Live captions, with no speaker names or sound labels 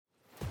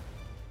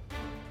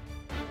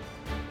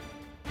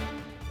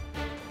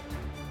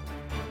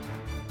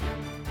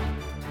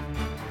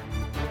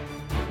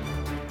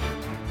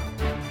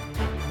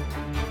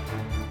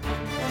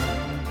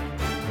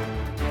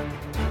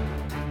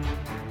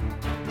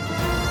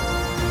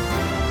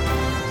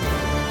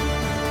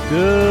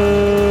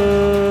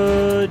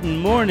Good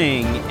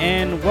morning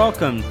and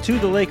welcome to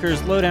the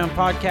Lakers Lowdown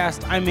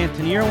Podcast. I'm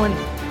Anthony Irwin.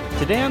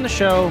 Today on the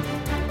show,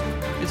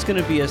 it's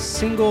going to be a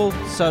single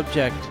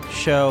subject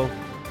show.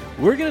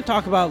 We're going to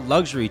talk about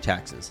luxury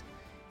taxes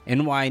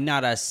and why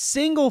not a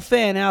single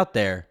fan out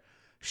there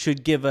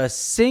should give a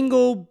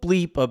single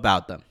bleep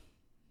about them.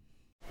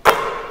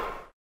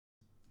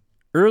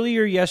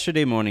 Earlier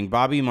yesterday morning,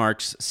 Bobby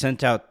Marks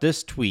sent out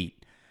this tweet.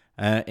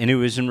 And it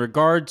was in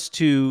regards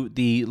to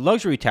the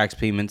luxury tax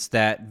payments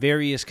that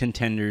various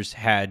contenders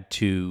had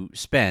to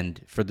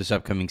spend for this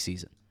upcoming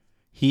season.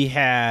 He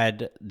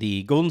had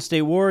the Golden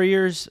State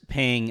Warriors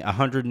paying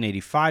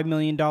 $185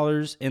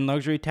 million in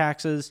luxury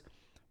taxes.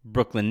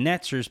 Brooklyn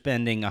Nets are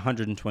spending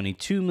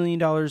 $122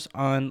 million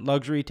on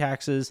luxury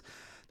taxes.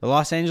 The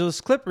Los Angeles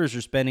Clippers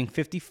are spending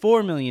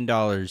 $54 million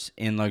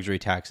in luxury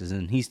taxes,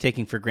 and he's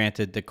taking for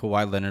granted that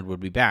Kawhi Leonard would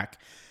be back.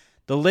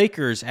 The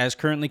Lakers, as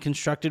currently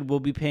constructed, will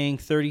be paying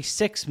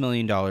 $36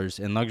 million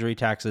in luxury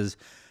taxes.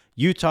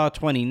 Utah,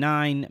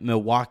 $29,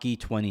 Milwaukee,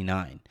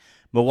 $29.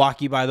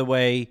 Milwaukee, by the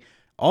way,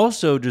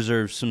 also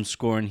deserves some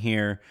scorn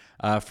here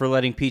for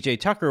letting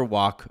PJ Tucker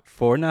walk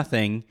for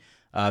nothing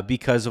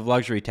because of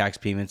luxury tax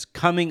payments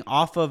coming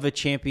off of a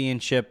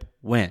championship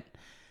win.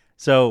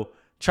 So,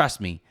 trust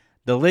me,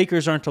 the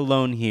Lakers aren't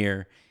alone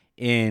here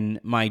in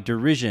my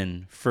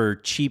derision for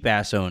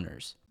cheap-ass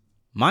owners.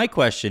 My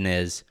question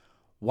is,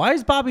 why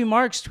is Bobby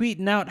Marks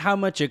tweeting out how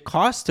much it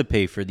costs to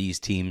pay for these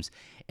teams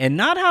and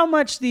not how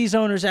much these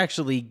owners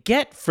actually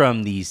get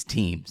from these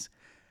teams?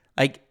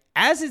 Like,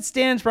 as it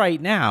stands right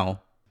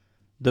now,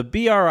 the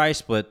BRI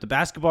split, the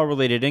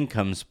basketball-related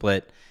income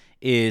split,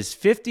 is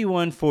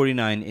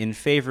 51-49 in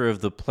favor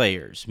of the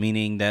players,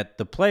 meaning that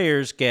the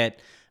players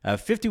get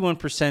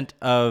 51%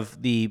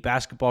 of the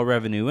basketball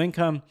revenue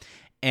income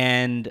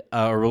and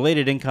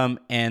related income,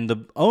 and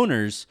the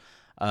owners,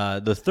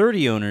 the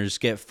 30 owners,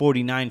 get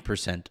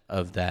 49%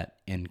 of that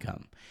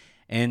income.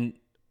 And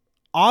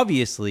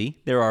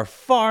obviously, there are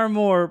far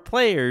more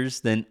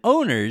players than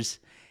owners,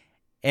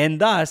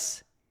 and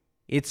thus,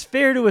 it's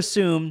fair to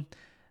assume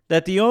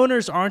that the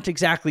owners aren't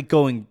exactly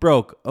going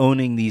broke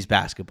owning these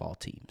basketball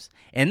teams.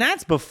 And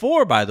that's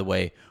before, by the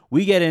way,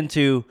 we get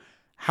into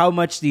how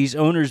much these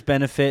owners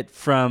benefit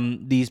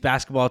from these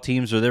basketball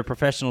teams or their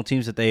professional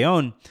teams that they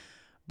own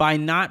by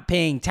not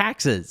paying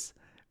taxes.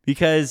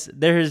 Because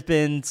there has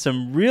been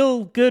some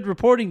real good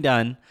reporting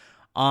done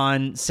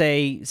on,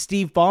 say,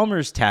 Steve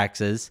Ballmer's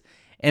taxes.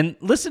 And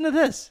listen to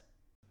this.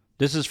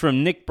 This is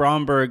from Nick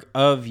Bromberg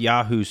of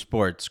Yahoo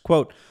Sports.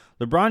 Quote,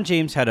 LeBron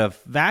James had a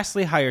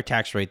vastly higher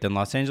tax rate than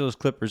Los Angeles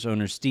Clippers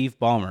owner Steve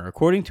Ballmer.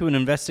 According to an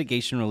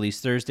investigation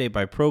released Thursday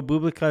by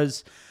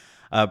ProPublica,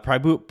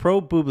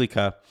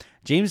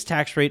 James'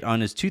 tax rate on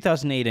his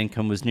 2008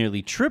 income was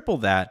nearly triple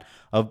that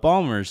of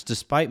Ballmer's,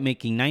 despite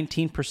making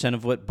 19%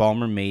 of what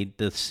Ballmer made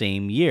the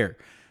same year.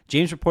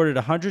 James reported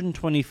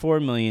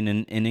 $124 million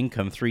in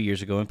income 3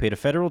 years ago and paid a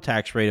federal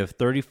tax rate of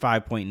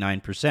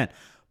 35.9%.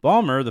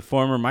 Ballmer, the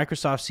former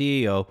Microsoft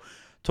CEO,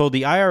 told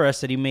the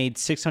IRS that he made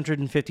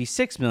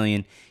 $656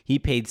 million. He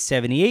paid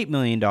 $78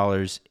 million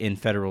in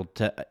federal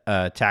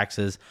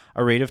taxes,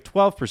 a rate of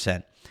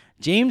 12%.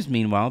 James,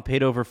 meanwhile,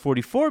 paid over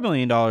 $44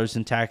 million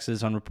in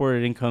taxes on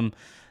reported income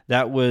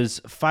that was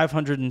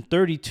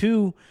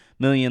 $532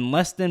 million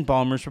less than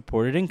Ballmer's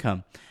reported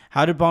income.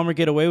 How did Ballmer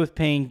get away with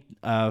paying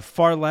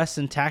far less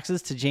in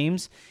taxes to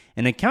James?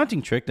 An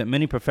accounting trick that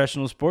many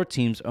professional sports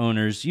teams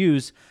owners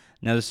use.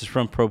 Now, this is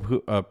from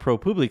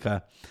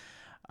ProPublica.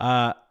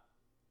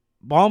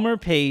 Ballmer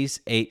pays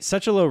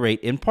such a low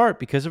rate in part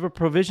because of a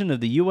provision of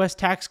the U.S.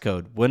 tax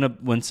code.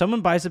 When someone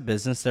buys a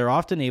business, they're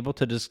often able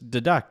to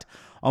deduct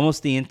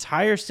almost the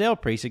entire sale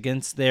price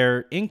against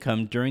their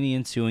income during the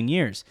ensuing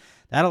years.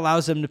 That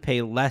allows them to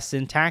pay less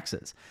in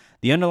taxes.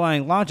 The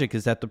underlying logic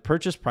is that the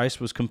purchase price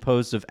was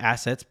composed of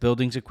assets,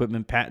 buildings,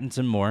 equipment, patents,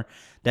 and more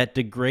that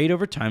degrade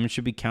over time and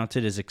should be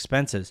counted as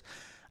expenses.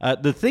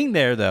 The thing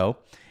there, though,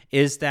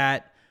 is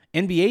that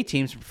NBA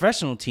teams,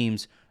 professional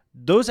teams,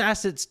 those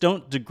assets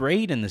don't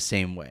degrade in the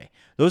same way.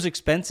 Those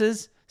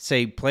expenses,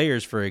 say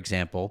players, for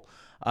example,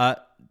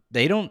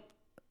 they don't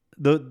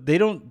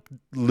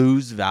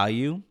lose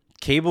value.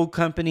 Cable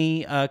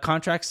company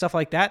contracts, stuff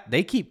like that,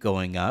 they keep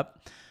going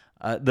up.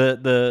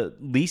 The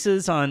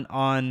leases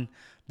on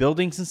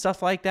buildings and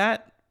stuff like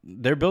that,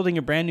 they're building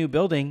a brand new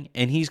building,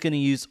 and he's going to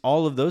use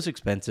all of those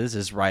expenses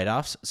as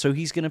write-offs, so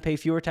he's going to pay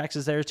fewer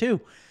taxes there too.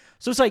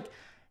 So it's like,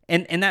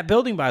 and that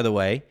building, by the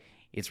way,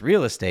 it's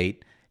real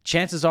estate.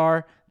 Chances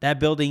are that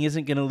building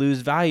isn't going to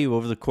lose value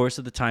over the course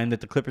of the time that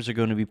the Clippers are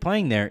going to be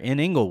playing there in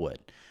Inglewood.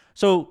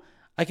 So,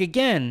 like,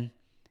 again,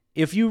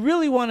 if you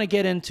really want to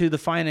get into the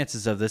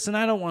finances of this, and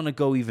I don't want to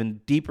go even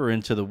deeper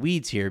into the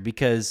weeds here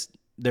because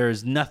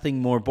there's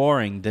nothing more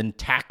boring than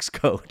tax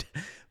code.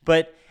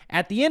 But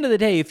at the end of the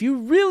day, if you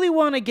really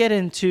want to get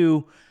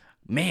into,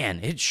 man,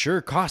 it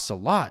sure costs a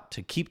lot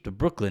to keep the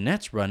Brooklyn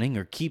Nets running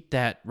or keep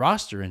that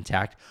roster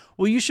intact,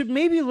 well, you should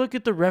maybe look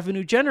at the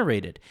revenue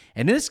generated.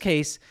 In this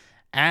case,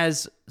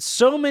 as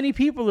so many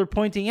people are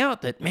pointing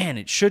out that, man,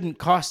 it shouldn't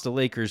cost the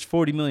Lakers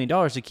 $40 million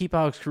to keep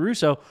Alex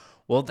Caruso.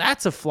 Well,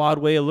 that's a flawed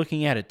way of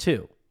looking at it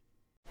too.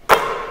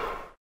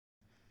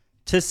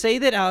 To say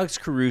that Alex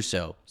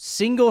Caruso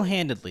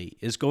single-handedly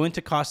is going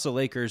to cost the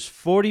Lakers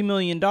 $40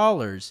 million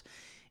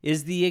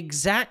is the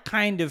exact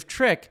kind of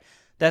trick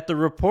that the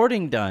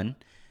reporting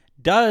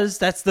does.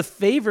 That's the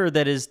favor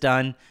that is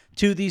done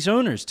to these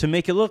owners to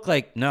make it look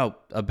like, no,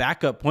 a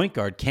backup point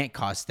guard can't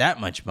cost that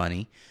much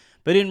money.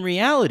 But in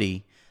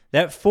reality,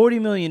 that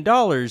 $40 million,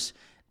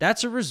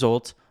 that's a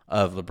result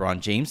of LeBron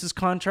James's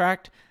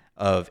contract,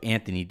 of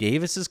Anthony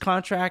Davis's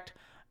contract,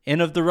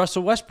 and of the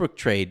Russell Westbrook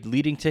trade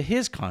leading to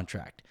his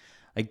contract.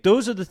 Like,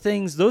 those are the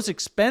things, those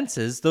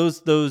expenses,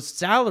 those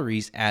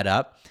salaries add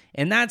up,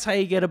 and that's how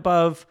you get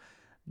above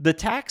the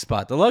tax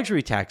spot, the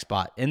luxury tax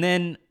spot. And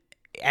then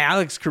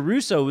Alex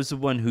Caruso is the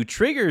one who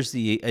triggers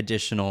the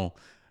additional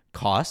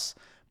costs.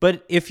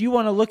 But if you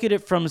want to look at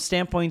it from a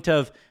standpoint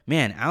of,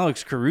 man,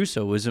 Alex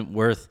Caruso isn't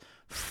worth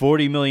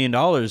 $40 million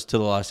to the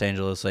Los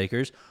Angeles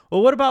Lakers,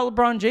 well, what about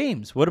LeBron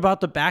James? What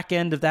about the back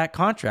end of that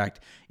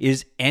contract?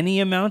 Is any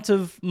amount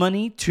of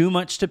money too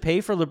much to pay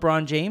for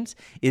LeBron James?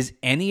 Is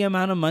any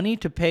amount of money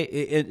to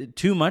pay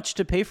too much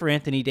to pay for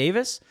Anthony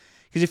Davis?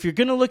 Because if you're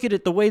going to look at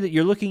it the way that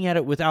you're looking at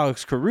it with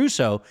Alex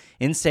Caruso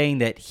and saying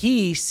that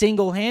he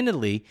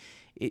single-handedly,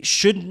 it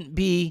shouldn't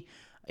be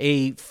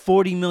a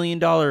 $40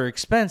 million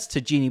expense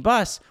to Jeanie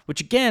Buss, which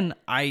again,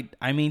 I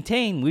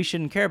maintain we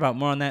shouldn't care about.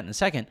 More on that in a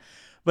second.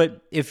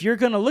 But if you're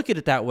going to look at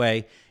it that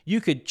way,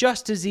 you could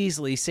just as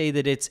easily say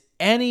that it's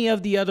any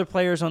of the other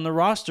players on the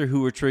roster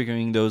who are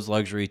triggering those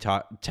luxury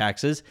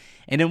taxes,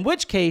 and in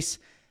which case,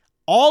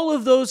 all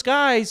of those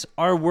guys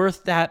are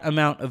worth that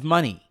amount of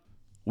money.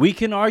 We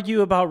can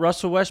argue about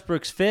Russell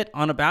Westbrook's fit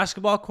on a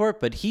basketball court,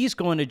 but he's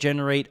going to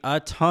generate a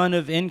ton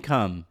of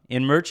income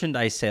in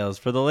merchandise sales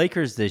for the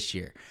Lakers this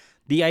year.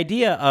 The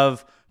idea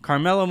of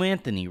Carmelo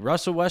Anthony,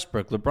 Russell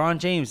Westbrook, LeBron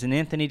James, and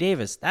Anthony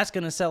Davis, that's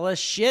going to sell a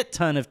shit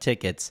ton of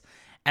tickets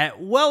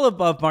at well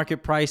above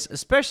market price,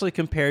 especially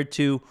compared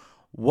to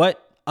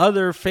what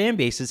other fan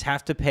bases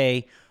have to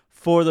pay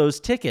for those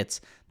tickets.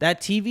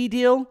 That TV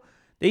deal,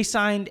 they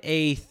signed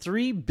a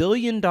 $3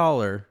 billion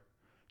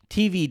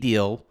TV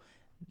deal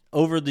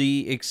over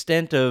the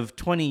extent of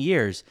 20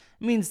 years.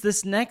 It means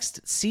this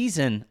next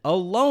season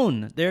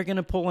alone, they're going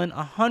to pull in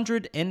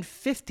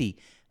 $150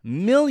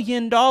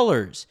 million in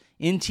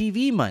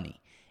TV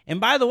money.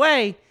 And by the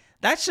way,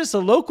 that's just a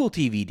local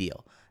TV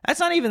deal. That's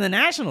not even the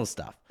national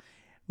stuff.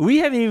 We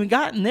haven't even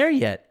gotten there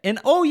yet. And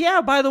oh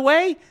yeah, by the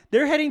way,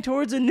 they're heading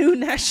towards a new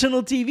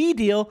national TV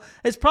deal.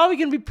 It's probably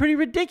going to be pretty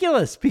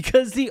ridiculous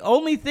because the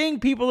only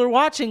thing people are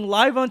watching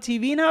live on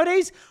TV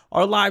nowadays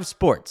are live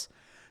sports.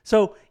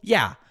 So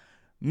yeah,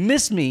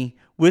 miss me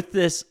with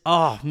this,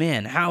 oh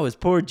man, how is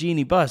poor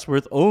Jeanie Buss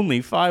worth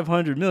only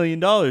 $500 million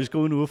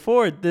going to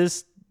afford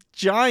this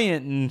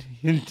giant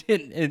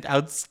and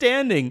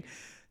outstanding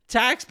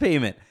tax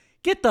payment?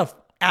 Get the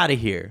out of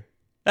here.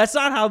 That's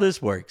not how this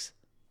works.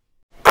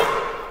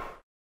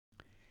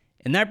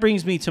 And that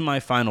brings me to my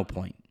final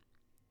point.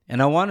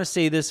 And I want to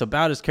say this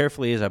about as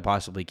carefully as I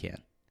possibly can.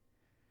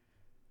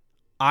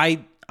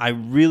 I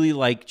really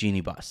like Jeanie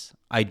Buss.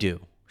 I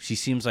do. She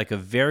seems like a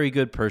very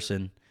good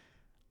person.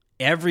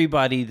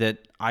 Everybody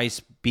that I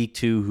speak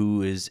to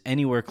who is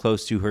anywhere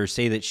close to her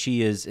say that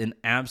she is an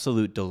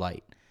absolute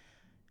delight.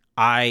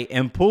 I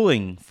am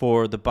pulling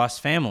for the Buss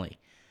family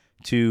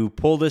to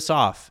pull this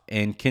off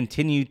and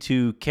continue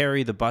to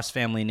carry the Buss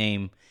family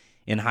name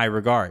in high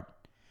regard.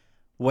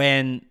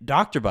 When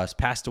Dr. Buss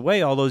passed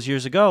away all those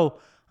years ago,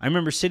 I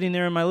remember sitting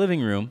there in my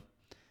living room,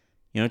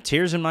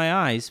 tears in my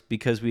eyes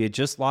because we had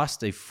just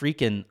lost a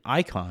freaking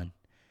icon.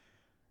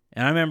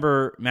 And I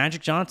remember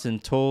Magic Johnson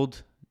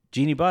told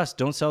Jeanie Buss,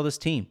 don't sell this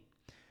team.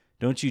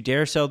 Don't you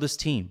dare sell this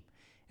team.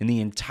 And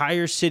the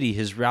entire city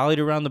has rallied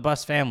around the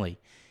Buss family.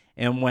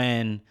 And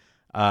when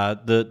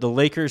the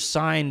Lakers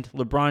signed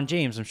LeBron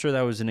James, I'm sure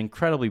that was an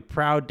incredibly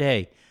proud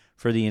day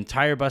for the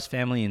entire Buss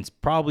family, and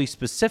probably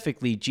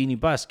specifically Jeanie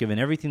Buss, given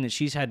everything that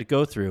she's had to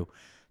go through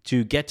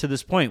to get to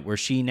this point where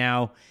she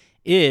now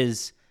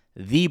is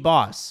the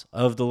boss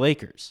of the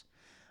Lakers.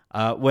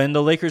 When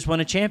the Lakers won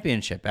a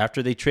championship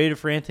after they traded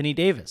for Anthony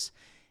Davis.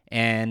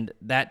 And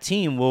that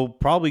team will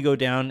probably go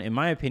down, in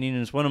my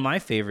opinion, as one of my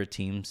favorite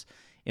teams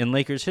in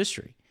Lakers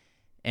history.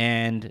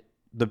 And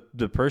the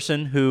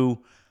person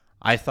who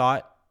I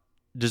thought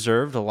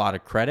deserved a lot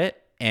of credit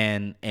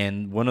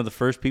and one of the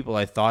first people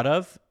I thought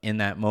of in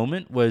that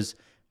moment was,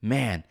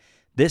 man,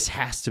 this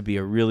has to be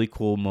a really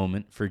cool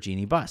moment for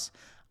Jeanie Buss.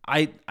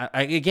 I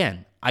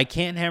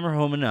can't hammer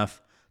home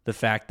enough the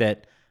fact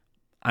that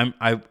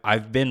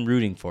I've been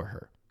rooting for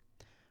her.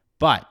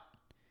 But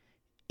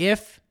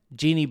if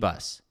Jeanie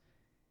Buss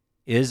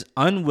is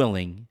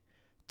unwilling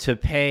to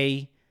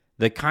pay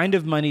the kind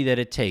of money that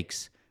it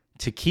takes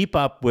to keep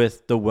up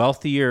with the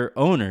wealthier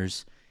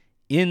owners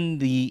in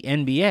the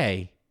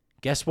NBA,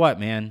 guess what,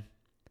 man?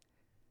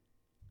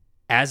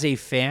 As a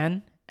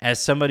fan, as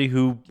somebody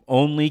who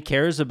only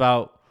cares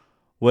about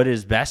what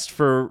is best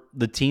for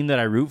the team that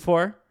I root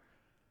for,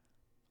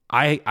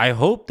 I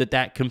hope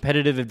that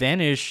competitive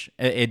advantage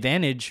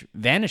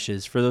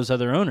vanishes for those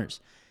other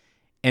owners,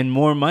 and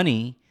more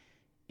money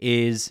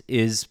is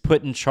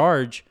put in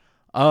charge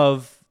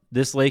of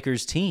this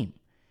Lakers team.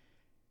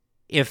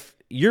 If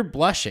you're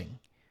blushing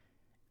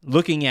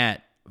looking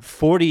at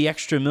 $40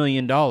 extra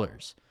million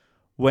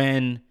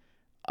when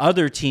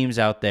other teams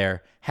out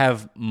there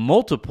have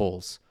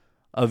multiples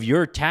of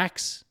your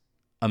tax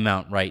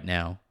amount right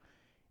now,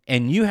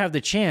 and you have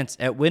the chance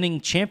at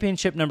winning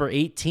championship number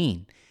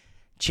 18,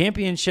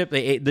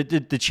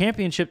 the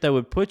championship that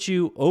would put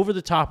you over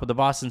the top of the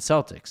Boston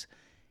Celtics.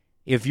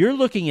 If you're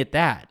looking at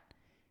that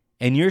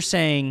and you're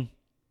saying,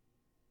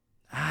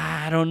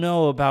 I don't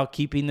know about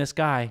keeping this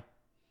guy,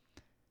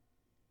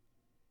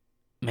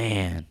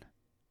 man,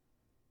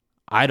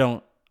 I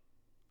don't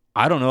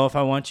know if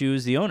I want you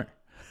as the owner.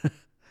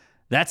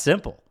 That's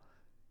simple.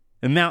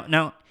 And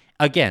now,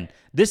 again,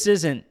 this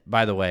isn't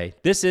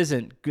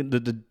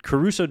the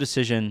Caruso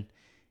decision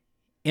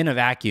in a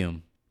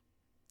vacuum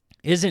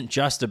isn't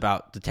just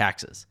about the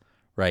taxes,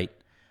 right?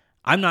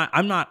 I'm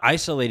not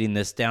isolating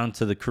this down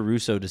to the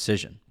Caruso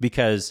decision,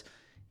 because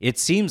it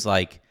seems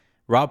like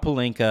Rob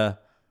Pelinka,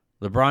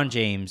 LeBron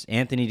James,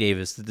 Anthony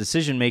Davis, the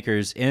decision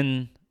makers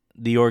in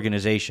the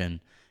organization,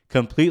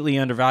 completely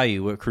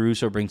undervalue what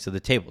Caruso brings to the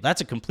table.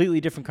 That's a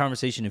completely different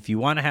conversation. If you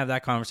want to have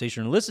that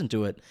conversation and listen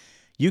to it,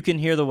 you can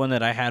hear the one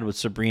that I had with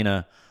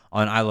Sabrina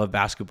on I Love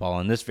Basketball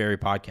on this very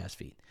podcast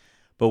feed.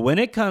 But when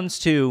it comes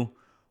to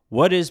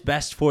what is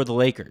best for the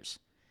Lakers,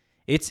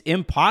 it's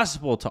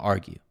impossible to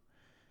argue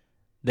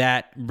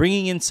that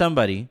bringing in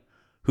somebody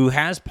who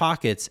has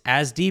pockets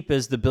as deep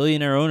as the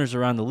billionaire owners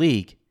around the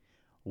league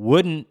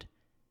wouldn't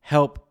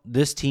help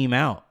this team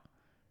out,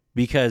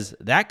 because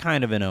that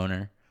kind of an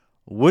owner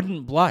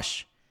wouldn't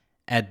blush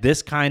at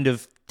this kind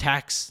of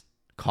tax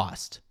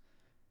cost.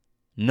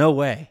 No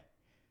way.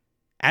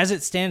 As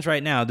it stands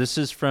right now, this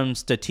is from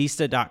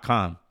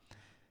Statista.com.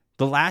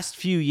 The last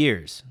few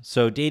years,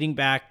 so dating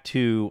back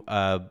to,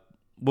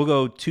 we'll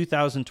go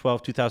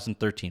 2012,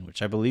 2013,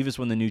 which I believe is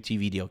when the new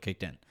TV deal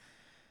kicked in.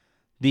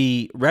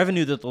 The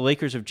revenue that the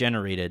Lakers have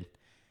generated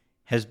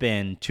has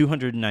been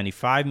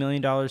 $295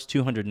 million,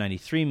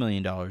 $293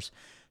 million,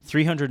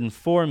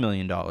 $304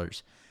 million,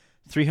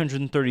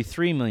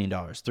 $333 million,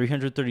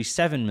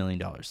 $337 million,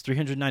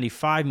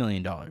 $395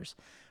 million,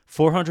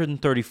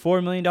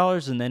 $434 million,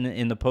 and then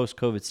in the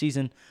post-COVID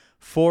season,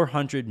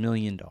 $400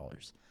 million.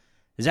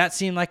 Does that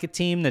seem like a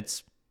team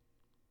that's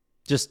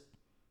just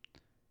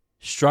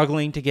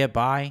struggling to get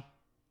by?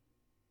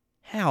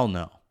 Hell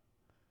no.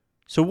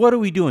 So what are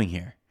we doing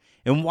here?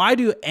 And why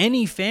do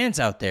any fans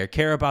out there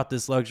care about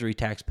this luxury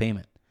tax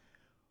payment?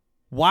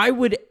 Why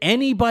would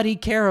anybody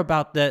care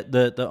about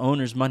the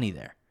owner's money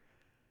there?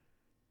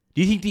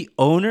 Do you think the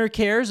owner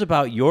cares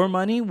about your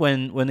money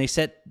when they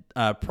set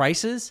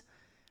prices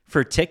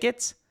for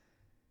tickets?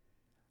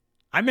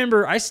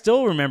 I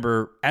still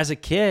remember as a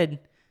kid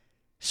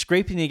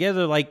scraping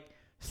together like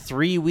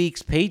 3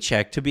 weeks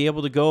paycheck to be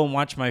able to go and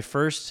watch my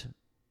first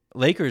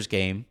Lakers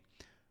game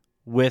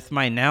with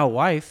my now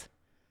wife.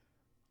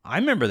 I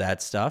remember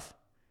that stuff.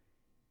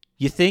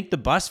 You think the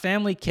Bus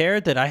family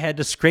cared that I had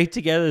to scrape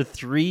together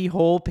 3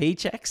 whole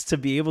paychecks to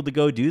be able to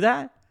go do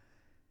that?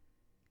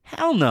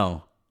 Hell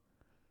no.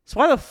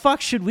 So why the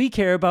fuck should we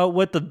care about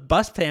what the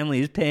Bus family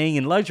is paying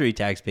in luxury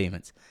tax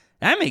payments?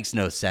 That makes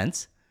no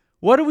sense.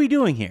 What are we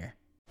doing here?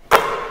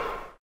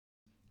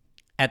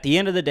 At the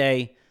end of the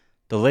day,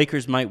 the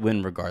Lakers might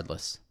win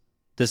regardless.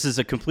 This is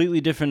a completely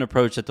different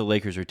approach that the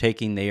Lakers are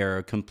taking. They are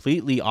a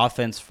completely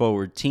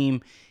offense-forward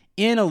team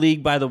in a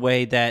league, by the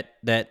way, that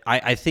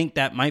I think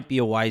that might be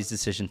a wise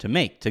decision to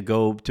make,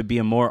 to be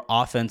a more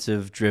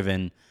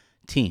offensive-driven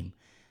team.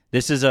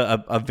 This is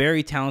a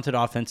very talented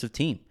offensive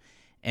team.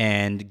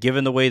 And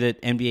given the way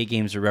that NBA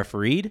games are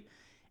refereed,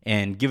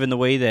 and given the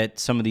way that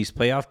some of these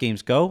playoff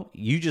games go,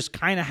 you just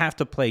kind of have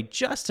to play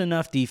just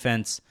enough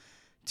defense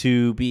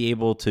to be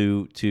able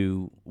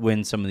to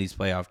win some of these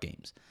playoff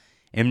games.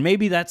 And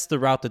maybe that's the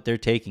route that they're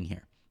taking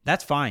here.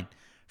 That's fine.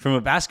 From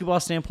a basketball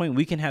standpoint,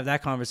 we can have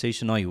that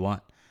conversation all you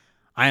want.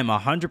 I am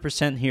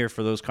 100% here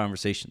for those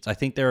conversations. I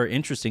think there are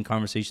interesting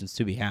conversations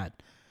to be had.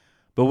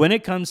 But when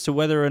it comes to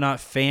whether or not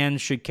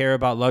fans should care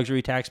about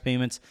luxury tax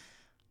payments,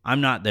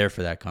 I'm not there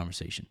for that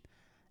conversation.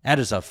 That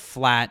is a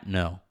flat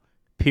no.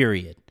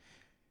 Period.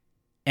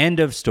 End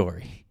of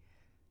story.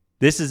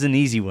 This is an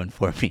easy one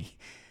for me.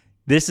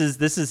 This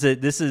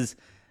is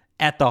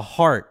at the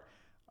heart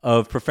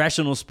of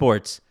professional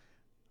sports.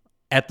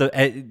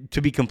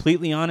 To be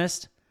completely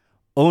honest,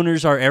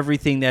 owners are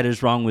everything that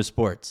is wrong with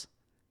sports.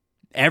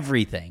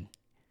 Everything.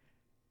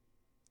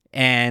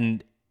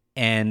 And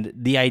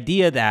the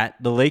idea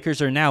that the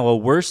Lakers are now a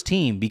worse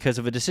team because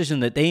of a decision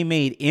that they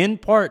made in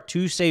part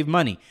to save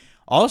money,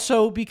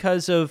 also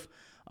because of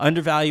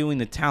undervaluing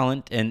the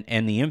talent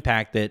and the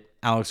impact that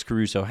Alex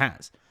Caruso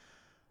has.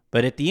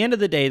 But at the end of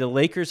the day, the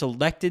Lakers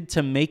elected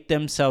to make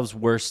themselves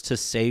worse to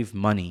save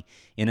money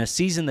in a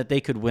season that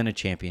they could win a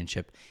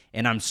championship.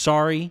 And I'm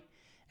sorry,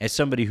 as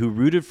somebody who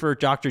rooted for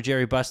Dr.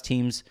 Jerry Buss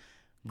teams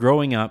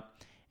growing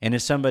up, and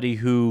as somebody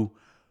who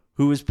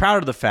who is proud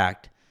of the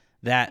fact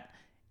that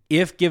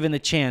if given the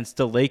chance,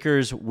 the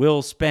Lakers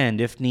will spend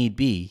if need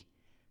be.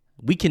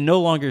 We can no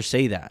longer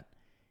say that.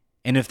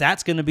 And if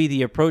that's going to be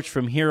the approach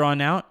from here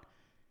on out,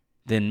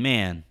 then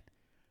man,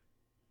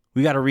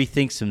 we got to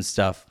rethink some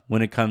stuff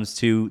when it comes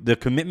to the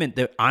commitment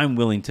that I'm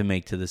willing to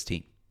make to this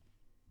team.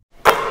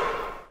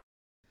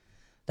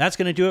 That's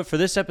going to do it for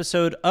this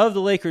episode of the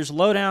Lakers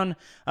Lowdown.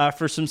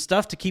 For some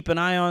stuff to keep an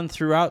eye on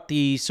throughout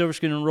the Silver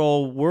Screen and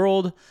Roll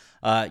world,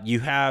 you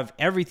have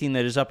everything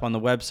that is up on the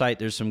website.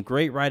 There's some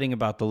great writing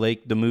about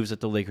the moves that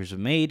the Lakers have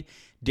made.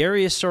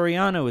 Darius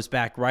Soriano is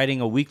back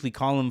writing a weekly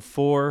column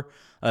for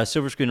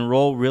Silver Screen and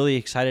Roll. Really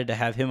excited to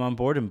have him on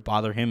board and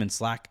bother him in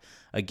Slack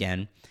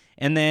again.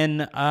 And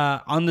then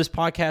on this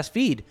podcast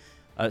feed,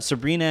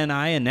 Sabrina and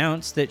I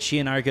announced that she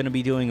and I are going to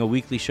be doing a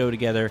weekly show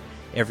together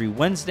every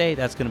Wednesday.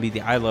 That's going to be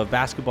the I Love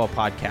Basketball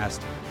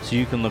podcast, so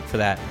you can look for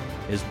that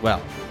as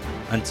well.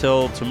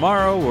 Until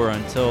tomorrow or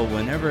until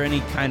whenever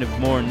any kind of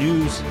more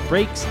news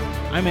breaks,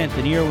 I'm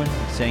Anthony Irwin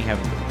saying have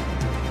a good day.